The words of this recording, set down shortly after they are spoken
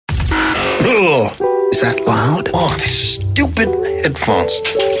Is that loud? Oh, these stupid headphones.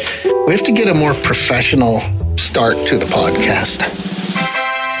 We have to get a more professional start to the podcast.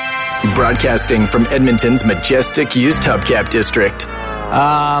 Broadcasting from Edmonton's majestic used hubcap district.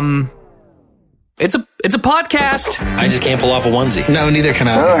 It's a podcast. I just can't pull off a onesie. No, neither can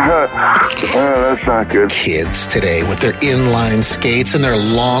I. That's not good. Kids today with their inline skates and their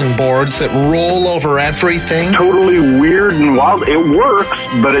long boards that roll over everything. Totally weird and wild. It works,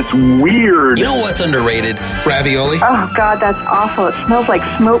 but it's weird. You know what's underrated? Ravioli. Oh, God, that's awful. It smells like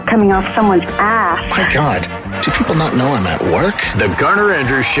smoke coming off someone's ass. My God, do people not know I'm at work? The Garner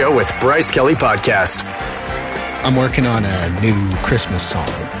Andrews Show with Bryce Kelly Podcast. I'm working on a new Christmas song.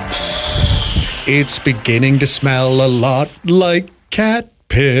 It's beginning to smell a lot like cat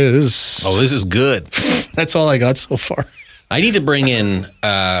piss. Oh, this is good. That's all I got so far. I need to bring in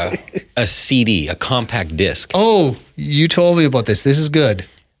a CD, a compact disc. Oh, you told me about this. This is good.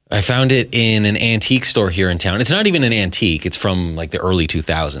 I found it in an antique store here in town. It's not even an antique. It's from like the early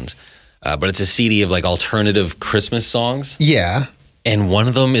 2000s. But it's a CD of like alternative Christmas songs. Yeah. And one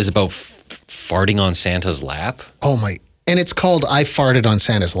of them is about farting on Santa's lap. Oh, my. And it's called I Farted on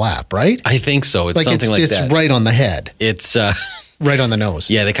Santa's Lap, right? I think so. It's something like that. It's just right on the head. It's... right on the nose.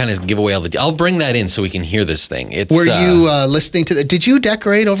 Yeah, they kind of give away all the... I'll bring that in so we can hear this thing. Were you listening to... Did you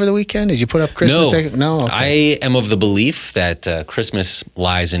decorate over the weekend? Did you put up Christmas? No. Okay. I am of the belief that Christmas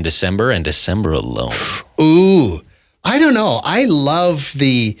lies in December and December alone. Ooh. I don't know. I love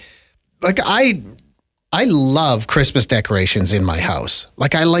the... Like, I love Christmas decorations in my house.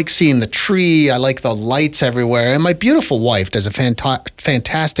 Like, I like seeing the tree. I like the lights everywhere. And my beautiful wife does a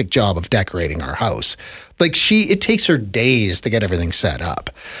fantastic job of decorating our house. Like, it takes her days to get everything set up.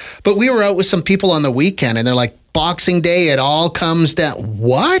 But we were out with some people on the weekend, and they're like, Boxing Day, it all comes down.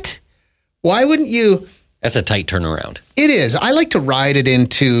 What? Why wouldn't you? That's a tight turnaround. It is. I like to ride it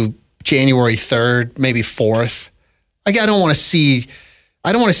into January 3rd, maybe 4th. Like, I don't want to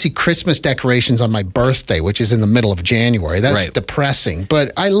see Christmas decorations on my birthday, which is in the middle of January. That's right. Depressing.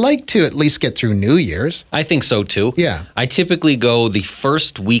 But I like to at least get through New Year's. I think so, too. Yeah. I typically go the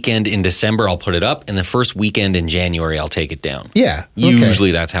first weekend in December, I'll put it up, and the first weekend in January, I'll take it down. Yeah. Okay.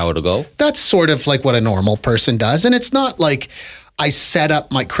 Usually that's how it'll go. That's sort of like what a normal person does. And it's not like I set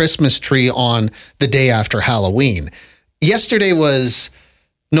up my Christmas tree on the day after Halloween. Yesterday was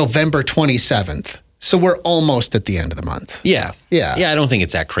November 27th. So we're almost at the end of the month. Yeah. Yeah. Yeah, I don't think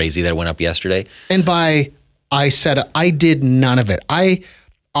it's that crazy that it went up yesterday. And I did none of it.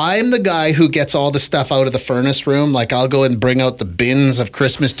 I'm the guy who gets all the stuff out of the furnace room. Like, I'll go and bring out the bins of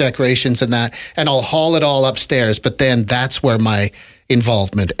Christmas decorations and that, and I'll haul it all upstairs. But then that's where my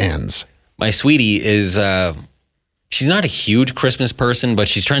involvement ends. My sweetie is, she's not a huge Christmas person, but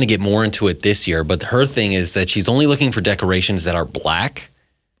she's trying to get more into it this year. But her thing is that she's only looking for decorations that are black.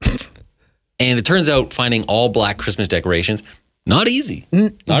 And it turns out finding all black Christmas decorations, not easy.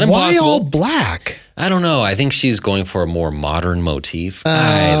 Not impossible. Why all black? I don't know. I think she's going for a more modern motif.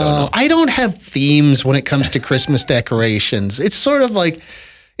 I don't know. I don't have themes when it comes to Christmas decorations. It's sort of like,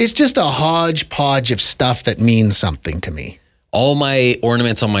 it's just a hodgepodge of stuff that means something to me. All my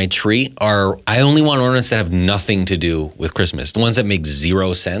ornaments on my tree I only want ornaments that have nothing to do with Christmas. The ones that make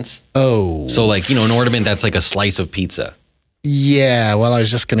zero sense. Oh. So like, an ornament that's like a slice of pizza. Yeah, well, I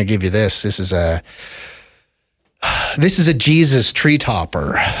was just going to give you this. This is a Jesus tree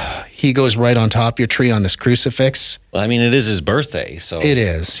topper. He goes right on top of your tree on this crucifix. Well, I mean, it is his birthday, so it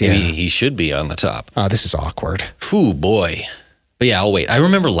is. Yeah, maybe he should be on the top. Oh, this is awkward. Whew, boy. But yeah, I'll wait. I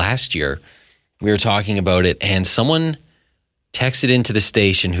remember last year we were talking about it, and someone texted into the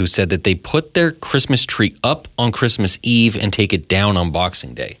station who said that they put their Christmas tree up on Christmas Eve and take it down on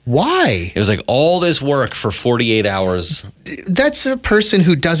Boxing Day. Why? It was like all this work for 48 hours. That's a person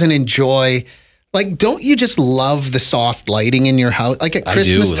who doesn't enjoy, like, don't you just love the soft lighting in your house? Like at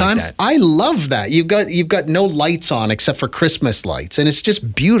Christmas time? Like that. I love that. You've got no lights on except for Christmas lights, and it's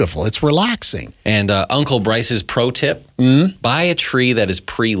just beautiful. It's relaxing. And Uncle Bryce's pro tip, buy a tree that is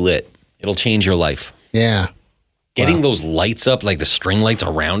pre-lit. It'll change your life. Yeah. Getting those lights up, like the string lights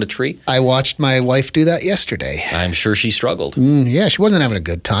around a tree. I watched my wife do that yesterday. I'm sure she struggled. Yeah, she wasn't having a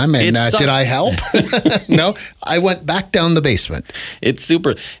good time. And did I help? No, I went back down the basement. It's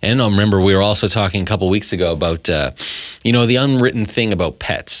super. And I remember we were also talking a couple weeks ago about, the unwritten thing about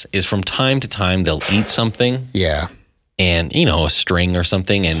pets is from time to time they'll eat something. Yeah. And, a string or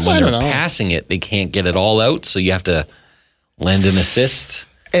something. And when they're passing it, they can't get it all out. So you have to lend an assist.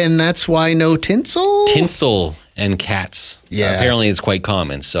 And that's why no tinsel? Tinsel and cats. Yeah. Apparently it's quite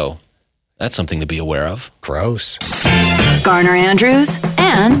common, so that's something to be aware of. Gross. Garner Andrews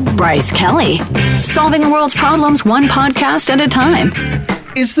and Bryce Kelly. Solving the world's problems one podcast at a time.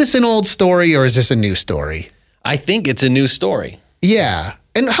 Is this an old story or is this a new story? I think it's a new story. Yeah.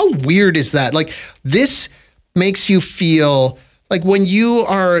 And how weird is that? Like, this makes you feel like when you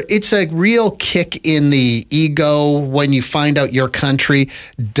are, it's a real kick in the ego when you find out your country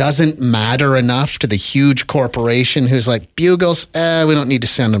doesn't matter enough to the huge corporation who's like, Bugles, we don't need to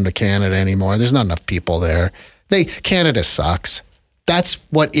send them to Canada anymore. There's not enough people there. Canada sucks. That's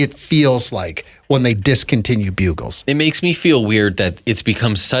what it feels like when they discontinue Bugles. It makes me feel weird that it's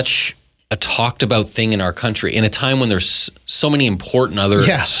become such a talked about thing in our country in a time when there's so many important other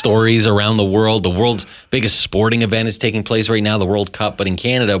stories around the world. The world's biggest sporting event is taking place right now, the World Cup. But in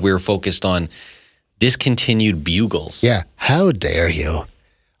Canada, we're focused on discontinued Bugles. Yeah. How dare you?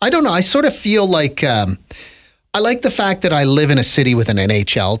 I don't know. I sort of feel like I like the fact that I live in a city with an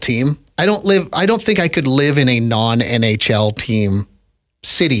NHL team. I don't think I could live in a non-NHL team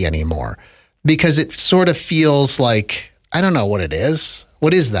city anymore because it sort of feels like, I don't know what it is.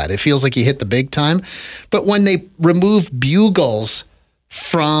 What is that? It feels like you hit the big time. But when they remove Bugles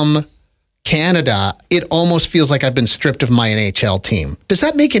from Canada, it almost feels like I've been stripped of my NHL team. Does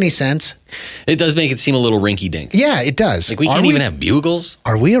that make any sense? It does make it seem a little rinky-dink. Yeah, it does. Like we can't even have Bugles?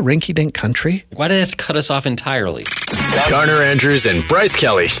 Are we a rinky-dink country? Why did they have to cut us off entirely? Garner Andrews and Bryce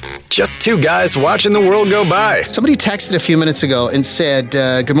Kelly. Just two guys watching the world go by. Somebody texted a few minutes ago and said,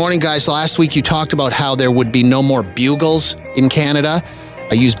 good morning, guys. Last week you talked about how there would be no more Bugles in Canada.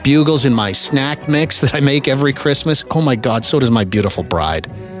 I use Bugles in my snack mix that I make every Christmas. Oh my God, so does my beautiful bride.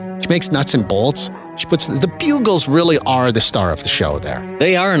 She makes nuts and bolts. She puts the Bugles really are the star of the show there.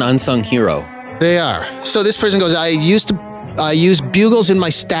 They are an unsung hero. They are. So this person goes, I use Bugles in my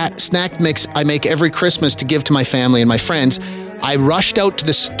snack mix I make every Christmas to give to my family and my friends. I rushed out to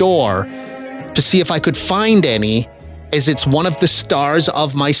the store to see if I could find any, as it's one of the stars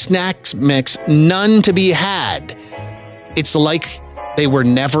of my snacks mix, none to be had. It's like they were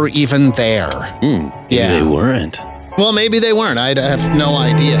never even there. They weren't. Well, maybe they weren't. I have no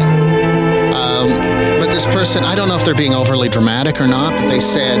idea. But this person, I don't know if they're being overly dramatic or not, but they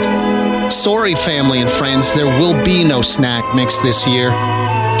said, sorry, family and friends, there will be no snack mix this year.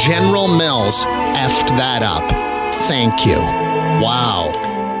 General Mills effed that up. Thank you.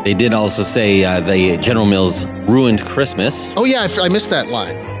 Wow. They did also say the General Mills ruined Christmas. Oh, yeah, I missed that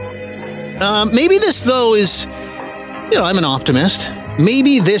line. Maybe this, though, is, I'm an optimist.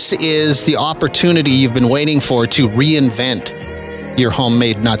 Maybe this is the opportunity you've been waiting for to reinvent your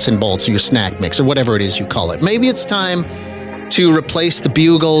homemade nuts and bolts or your snack mix or whatever it is you call it. Maybe it's time to replace the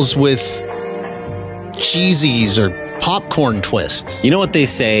Bugles with cheesies or popcorn twists. You know what they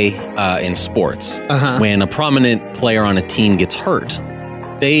say in sports? When a prominent player on a team gets hurt,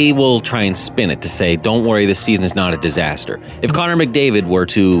 they will try and spin it to say, don't worry, this season is not a disaster. If Connor McDavid were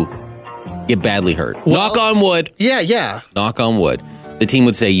to get badly hurt, knock on wood. Yeah. Knock on wood. The team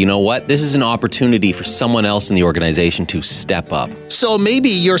would say, you know what? This is an opportunity for someone else in the organization to step up. So maybe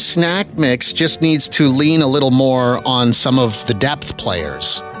your snack mix just needs to lean a little more on some of the depth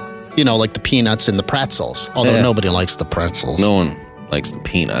players. Like the peanuts and the pretzels. Although nobody likes the pretzels. No one likes the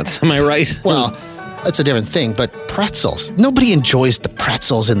peanuts. Am I right? Well, that's a different thing. But pretzels. Nobody enjoys the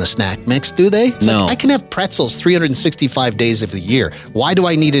pretzels in the snack mix, do they? It's no. Like, I can have pretzels 365 days of the year. Why do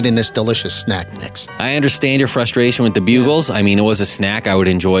I need it in this delicious snack mix? I understand your frustration with the Bugles. I mean, it was a snack I would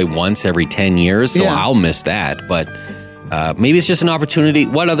enjoy once every 10 years, so I'll miss that. But maybe it's just an opportunity.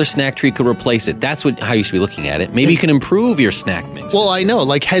 What other snack treat could replace it? That's how you should be looking at it. Maybe you can improve your snack mix. Well, I know.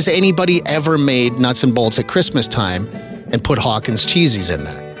 Like, has anybody ever made nuts and bolts at Christmas time and put Hawkins cheesies in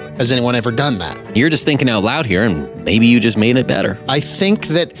there? Has anyone ever done that? You're just thinking out loud here, and maybe you just made it better. I think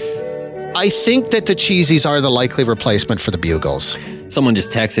that the cheesies are the likely replacement for the Bugles. Someone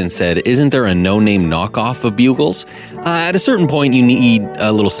just texted and said, isn't there a no-name knockoff of Bugles? At a certain point, you need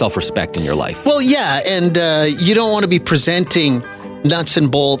a little self-respect in your life. Well, yeah, and you don't want to be presenting nuts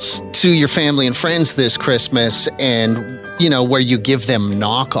and bolts to your family and friends this Christmas and, where you give them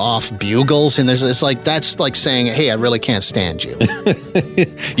knockoff Bugles. And it's like, that's like saying, hey, I really can't stand you.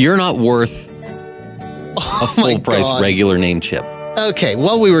 You're not worth a full-price regular name chip. Okay,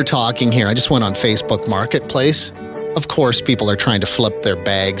 while we were talking here, I just went on Facebook Marketplace. Of course, people are trying to flip their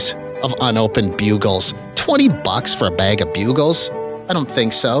bags of unopened Bugles. $20 for a bag of Bugles? I don't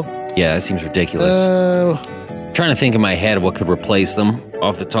think so. Yeah, that seems ridiculous. Trying to think in my head what could replace them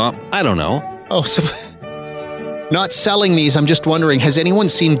off the top. I don't know. Oh, so not selling these. I'm just wondering, has anyone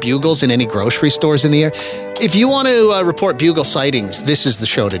seen Bugles in any grocery stores in the air? If you want to report Bugle sightings, this is the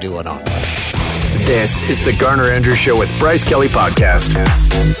show to do it on. This is the Garner Andrews Show with Bryce Kelly Podcast.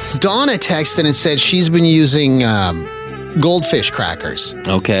 Donna texted and said she's been using goldfish crackers.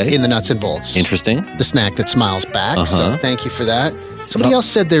 Okay. In the nuts and bolts. Interesting. The snack that smiles back. So thank you for that. Somebody else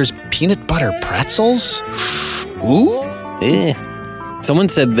said there's peanut butter pretzels. Ooh. Someone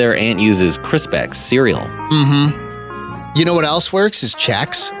said their aunt uses Crispex cereal. Mm-hmm. You know what else works is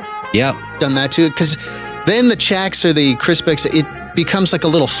Chex. Yep. Done that too. Because then the Chex or the Crispex, it becomes like a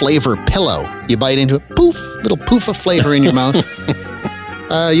little flavor pillow. You bite into it, poof, little poof of flavor in your mouth.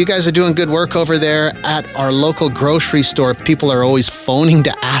 You guys are doing good work over there at our local grocery store. People are always phoning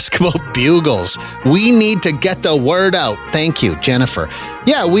to ask about Bugles. We need to get the word out. Thank you, Jennifer.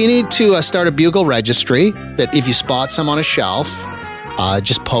 Yeah, we need to start a Bugle registry that if you spot some on a shelf,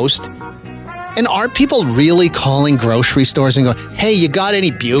 just post. And are people really calling grocery stores and going, hey, you got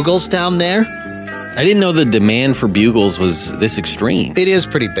any Bugles down there? I didn't know the demand for Bugles was this extreme. It is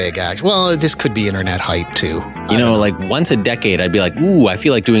pretty big, actually. Well, this could be internet hype, too. You know, like once a decade, I'd be like, ooh, I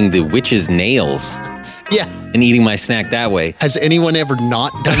feel like doing the witch's nails. Yeah. And eating my snack that way. Has anyone ever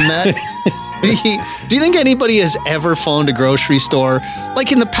not done that? Do you think anybody has ever phoned a grocery store,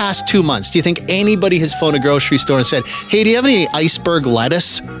 like in the past 2 months? Do you think anybody has phoned a grocery store and said, hey, do you have any iceberg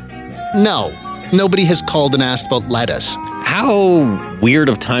lettuce? No. Nobody has called and asked about lettuce. How weird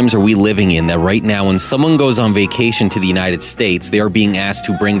of times are we living in that right now when someone goes on vacation to the United States, they are being asked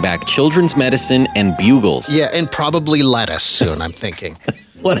to bring back children's medicine and Bugles? Yeah, and probably lettuce soon, I'm thinking.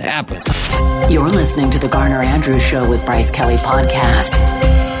 What happened? You're listening to the Garner Andrews Show with Bryce Kelly Podcast.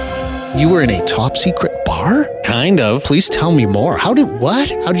 You were in a top secret bar? Kind of. Please tell me more. How did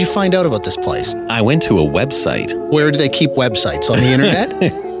you find out about this place? I went to a website. Where do they keep websites? On the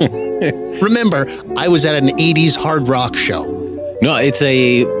internet? Remember, I was at an 80s hard rock show. No, it's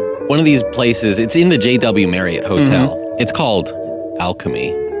one of these places. It's in the JW Marriott Hotel. Mm-hmm. It's called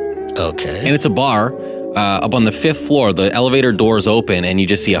Alchemy. Okay. And it's a bar up on the 5th floor. The elevator doors open and you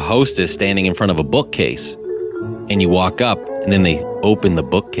just see a hostess standing in front of a bookcase. And you walk up and then they open the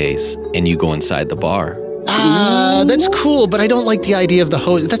bookcase and you go inside the bar. That's cool, but I don't like the idea of the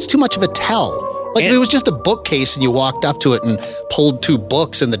host. That's too much of a tell. Like if it was just a bookcase and you walked up to it and pulled 2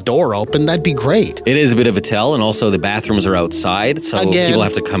 books and the door opened, that'd be great. It is a bit of a tell, and also the bathrooms are outside, so people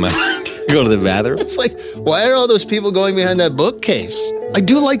have to come out to go to the bathroom. It's like, why are all those people going behind that bookcase? I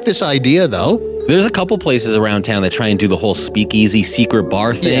do like this idea, though. There's a couple places around town that try and do the whole speakeasy secret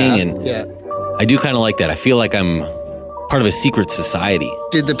bar thing, yeah. I do kind of like that. I feel like I'm part of a secret society.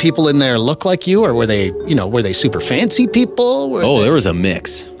 Did the people in there look like you, or were they super fancy people? There was a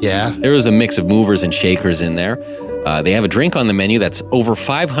mix. Yeah? There was a mix of movers and shakers in there. They have a drink on the menu that's over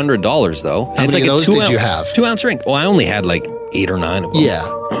 $500, though. How many of those did you have? 2-ounce drink. Well, I only had like 8 or 9 of them. Yeah.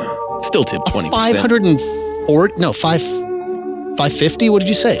 Still tipped 20%. 550? What did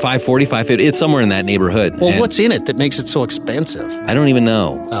you say? 540, 550. It's somewhere in that neighborhood. Well, what's in it that makes it so expensive? I don't even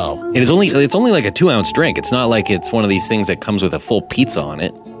know. Oh. It's only like a 2-ounce drink. It's not like it's one of these things that comes with a full pizza on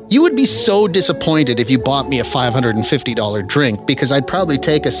it. You would be so disappointed if you bought me a $550 drink, because I'd probably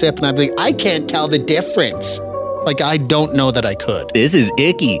take a sip and I'd be like, I can't tell the difference. Like, I don't know that I could. This is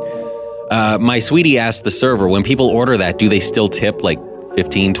icky. My sweetie asked the server, when people order that, do they still tip like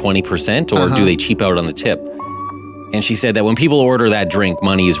 15, 20%, or do they cheap out on the tip? And she said that when people order that drink,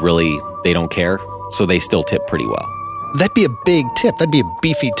 money is really, they don't care. So they still tip pretty well. That'd be a big tip. That'd be a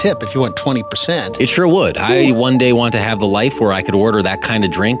beefy tip if you went 20%. It sure would. I one day want to have the life where I could order that kind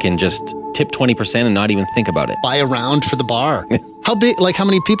of drink and just tip 20% and not even think about it. Buy a round for the bar. How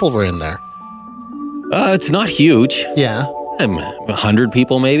many people were in there? It's not huge. Yeah. 100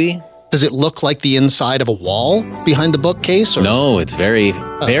 people maybe. Does it look like the inside of a wall behind the bookcase? Or no, it's very,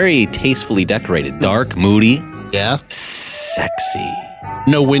 very tastefully decorated. Dark, moody. Yeah. Sexy.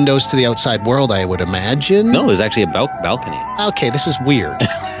 No windows to the outside world, I would imagine. No, there's actually a balcony. Okay, this is weird.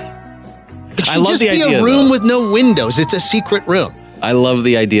 I love the idea. It's a room with no windows. It's a secret room. I love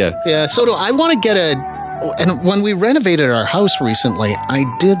the idea. Yeah, so do I. Want to get and when we renovated our house recently, I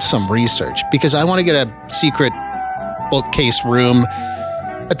did some research because I want to get a secret bookcase room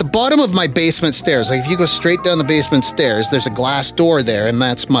at the bottom of my basement stairs. Like if you go straight down the basement stairs, there's a glass door there, and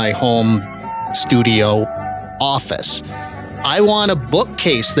that's my home studio office. I want a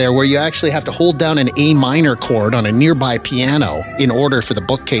bookcase there where you actually have to hold down an A minor chord on a nearby piano in order for the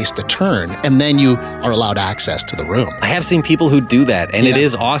bookcase to turn, and then you are allowed access to the room. I have seen people who do that, and it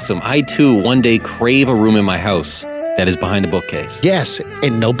is awesome. I, too, one day crave a room in my house that is behind a bookcase. Yes,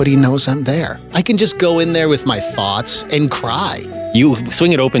 and nobody knows I'm there. I can just go in there with my thoughts and cry. You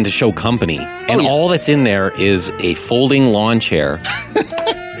swing it open to show company, and all that's in there is a folding lawn chair,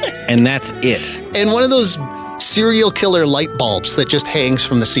 and that's it. And one of those serial killer light bulbs that just hangs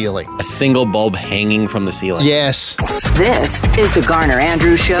from the ceiling. A single bulb hanging from the ceiling. Yes. This is the Garner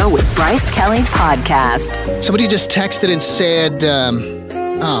Andrews Show with Bryce Kelly Podcast. Somebody just texted and said,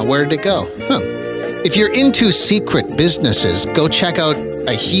 where did it go? If you're into secret businesses, go check out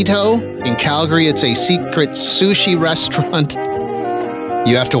Ahito in Calgary. It's a secret sushi restaurant.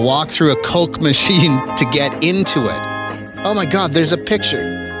 You have to walk through a Coke machine to get into it. Oh my God, there's a picture.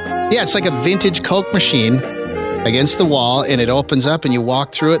 Yeah, it's like a vintage Coke machine against the wall, and it opens up and you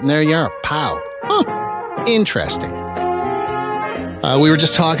walk through it, and there you are. Pow. Huh. Interesting. We were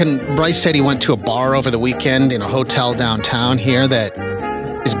just talking, Bryce said he went to a bar over the weekend in a hotel downtown here that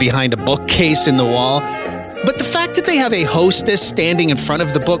is behind a bookcase in the wall. But the fact that they have a hostess standing in front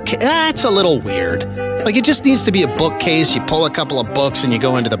of the bookcase, that's a little weird. Like, it just needs to be a bookcase. You pull a couple of books and you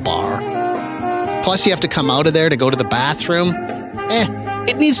go into the bar. Plus, you have to come out of there to go to the bathroom.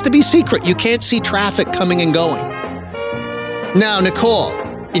 It needs to be secret. You can't see traffic coming and going. Now, Nicole,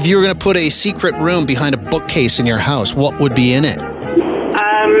 if you were going to put a secret room behind a bookcase in your house, what would be in it?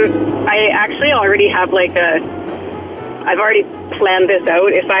 I actually already have I've already planned this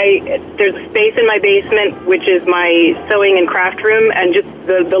out. There's a space in my basement, which is my sewing and craft room, and just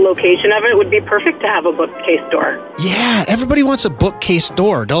the location of it would be perfect to have a bookcase door. Yeah, everybody wants a bookcase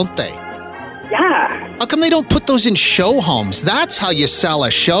door, don't they? Yeah. How come they don't put those in show homes? That's how you sell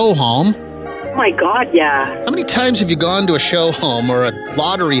a show home. Oh my God, yeah. How many times have you gone to a show home or a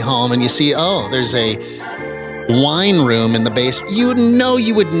lottery home and you see, there's a wine room in the basement? You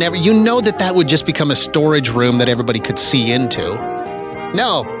would never, that would just become a storage room that everybody could see into.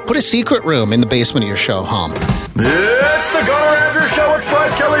 No, put a secret room in the basement of your show home. It's the Garner and Bryce Show with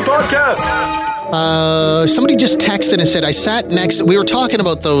Bryce Kelly Podcast. Somebody just texted and said, we were talking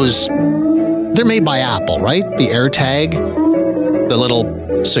about those, they're made by Apple, right? The AirTag, the little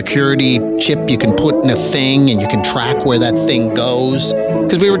security chip you can put in a thing and you can track where that thing goes.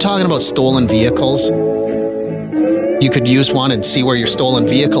 Because we were talking about stolen vehicles. You could use one and see where your stolen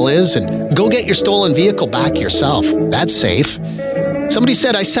vehicle is and go get your stolen vehicle back yourself. That's safe. Somebody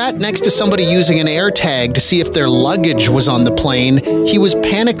said, I sat next to somebody using an AirTag to see if their luggage was on the plane. He was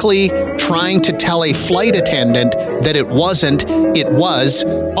panically trying to tell a flight attendant that it wasn't. It was.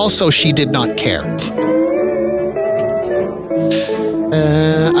 Also, she did not care.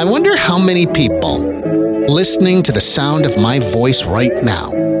 I wonder how many people listening to the sound of my voice right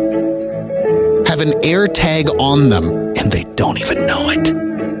now have an AirTag on them and they don't even know it.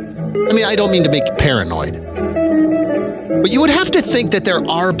 I mean, I don't mean to make you paranoid, but you would have to think that there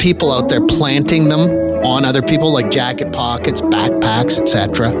are people out there planting them on other people, like jacket pockets, backpacks,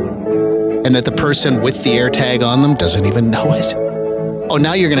 etc., and that the person with the AirTag on them doesn't even know it. Oh,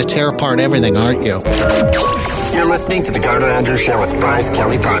 now you're going to tear apart everything, aren't you? You're listening to the Garner and Bryce Show with Bryce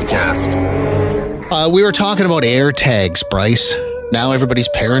Kelly Podcast. We were talking about AirTags, Bryce. Now everybody's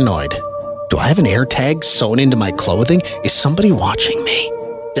paranoid. Do I have an AirTag sewn into my clothing? Is somebody watching me?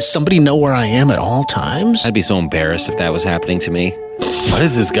 Does somebody know where I am at all times? I'd be so embarrassed if that was happening to me. Why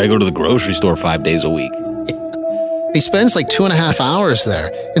does this guy go to the grocery store 5 days a week? He spends like 2.5 hours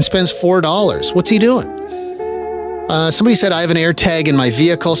there and spends $4. What's he doing? Somebody said, I have an AirTag in my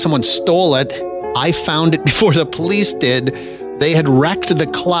vehicle. Someone stole it. I found it before the police did. They had wrecked the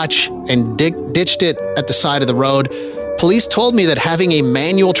clutch and ditched it at the side of the road. Police told me that having a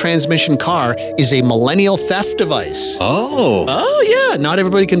manual transmission car is a millennial theft device. Oh, yeah. Not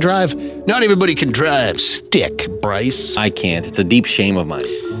everybody can drive. Not everybody can drive stick, Bryce. I can't. It's a deep shame of mine.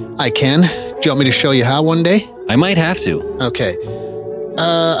 I can. Do you want me to show you how one day? I might have to. Okay.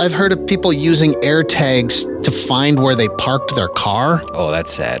 I've heard of people using AirTags to find where they parked their car. Oh,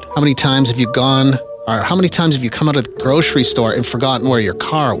 that's sad. How many times have you gone, or how many times have you come out of the grocery store and forgotten where your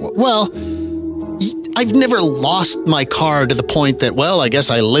car was? Well, I've never lost my car to the point that, I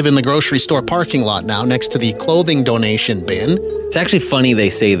guess I live in the grocery store parking lot now next to the clothing donation bin. It's actually funny they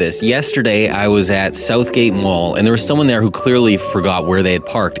say this. Yesterday, I was at Southgate Mall, and there was someone there who clearly forgot where they had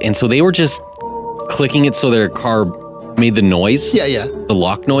parked. And so they were just clicking it so their car made the noise. Yeah. The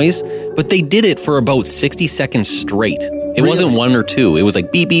lock noise. But they did it for about 60 seconds straight. It wasn't one or two. It was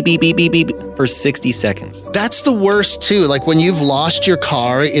like beep, beep, beep, beep, beep, beep for 60 seconds. That's the worst, too. Like when you've lost your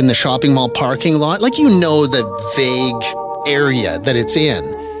car in the shopping mall parking lot, like the vague area that it's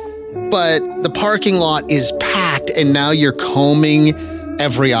in. But the parking lot is packed and now you're combing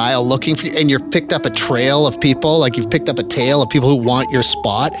every aisle looking for you, and you've picked up a trail of people, like you've picked up a tail of people who want your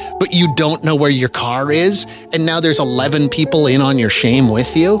spot, but you don't know where your car is. And now there's 11 people in on your shame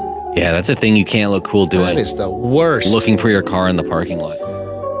with you. Yeah, that's a thing you can't look cool doing. That is the worst. Looking for your car in the parking lot.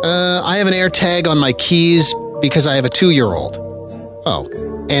 I have an AirTag on my keys because I have a 2-year-old.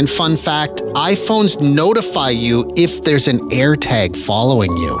 Oh, and fun fact, iPhones notify you if there's an AirTag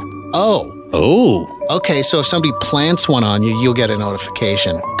following you. Oh. Okay, so if somebody plants one on you, you'll get a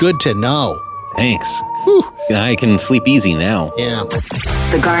notification. Good to know. Thanks. Whew. I can sleep easy now. Yeah.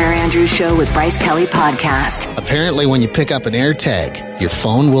 The Garner Andrews Show with Bryce Kelly Podcast. Apparently, when you pick up an AirTag, your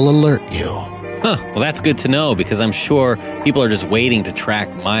phone will alert you. Huh. Well, that's good to know because I'm sure people are just waiting to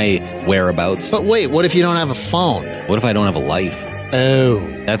track my whereabouts. But wait, what if you don't have a phone? What if I don't have a life? Oh.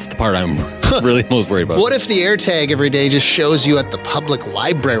 That's the part I'm really most worried about. What if the AirTag every day just shows you at the public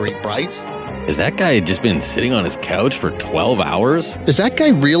library, Bryce? Has that guy just been sitting on his couch for 12 hours? Does that guy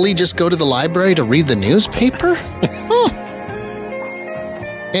really just go to the library to read the newspaper?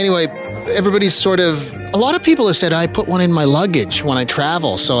 Anyway, everybody's sort of... A lot of people have said, I put one in my luggage when I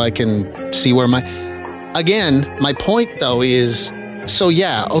travel so I can see where my... Again, my point, though, is... So,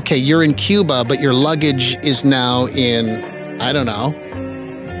 yeah, okay, you're in Cuba, but your luggage is now in, I don't know,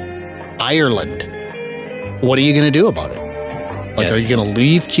 Ireland. What are you going to do about it? Like, are you going to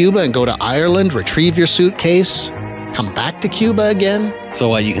leave Cuba and go to Ireland, retrieve your suitcase, come back to Cuba again?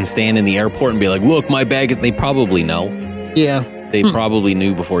 So you can stand in the airport and be like, look, my bag. They probably know. Yeah. They probably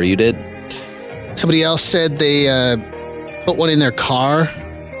knew before you did. Somebody else said they put one in their car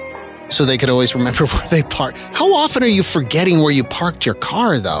so they could always remember where they parked. How often are you forgetting where you parked your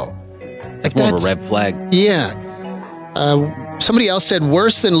car, though? That's more of a red flag. Yeah. Somebody else said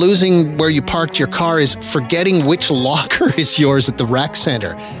worse than losing where you parked your car is forgetting which locker is yours at the rec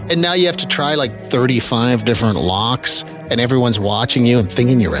center. And now you have to try like 35 different locks and everyone's watching you and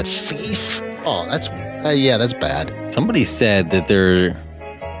thinking you're a thief. Oh, that's bad. Somebody said that there's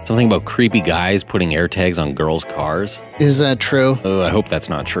something about creepy guys putting AirTags on girls' cars. Is that true? I hope that's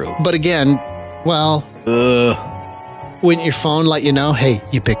not true. But again, well, wouldn't your phone let you know, hey,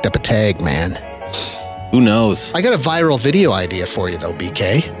 you picked up a tag, man? Who knows? I got a viral video idea for you, though,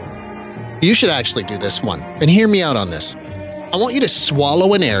 BK. You should actually do this one. And hear me out on this. I want you to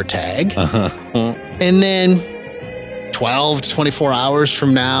swallow an AirTag. And then 12 to 24 hours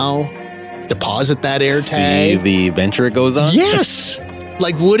from now, deposit that AirTag. See the adventure it goes on? Yes!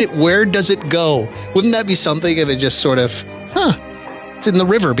 Like, where does it go? Wouldn't that be something if it just sort of, it's in the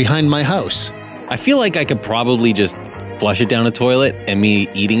river behind my house? I feel like I could probably just flush it down a toilet and me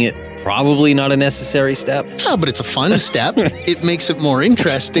eating it. Probably not a necessary step. Yeah, but it's a fun step. It makes it more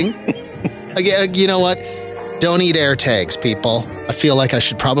interesting. Again, you know what? Don't eat AirTags, people. I feel like I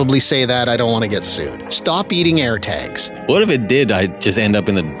should probably say that. I don't want to get sued. Stop eating AirTags. What if it did? I'd just end up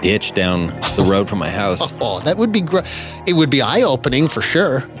in the ditch down the road from my house. Oh, that would be great. It would be eye-opening for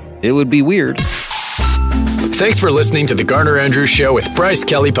sure. It would be weird. Thanks for listening to the Garner Andrews Show with Bryce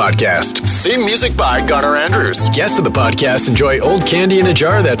Kelly Podcast. Theme music by Garner Andrews. Guests of the podcast enjoy old candy in a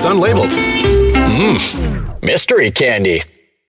jar that's unlabeled. Mystery candy.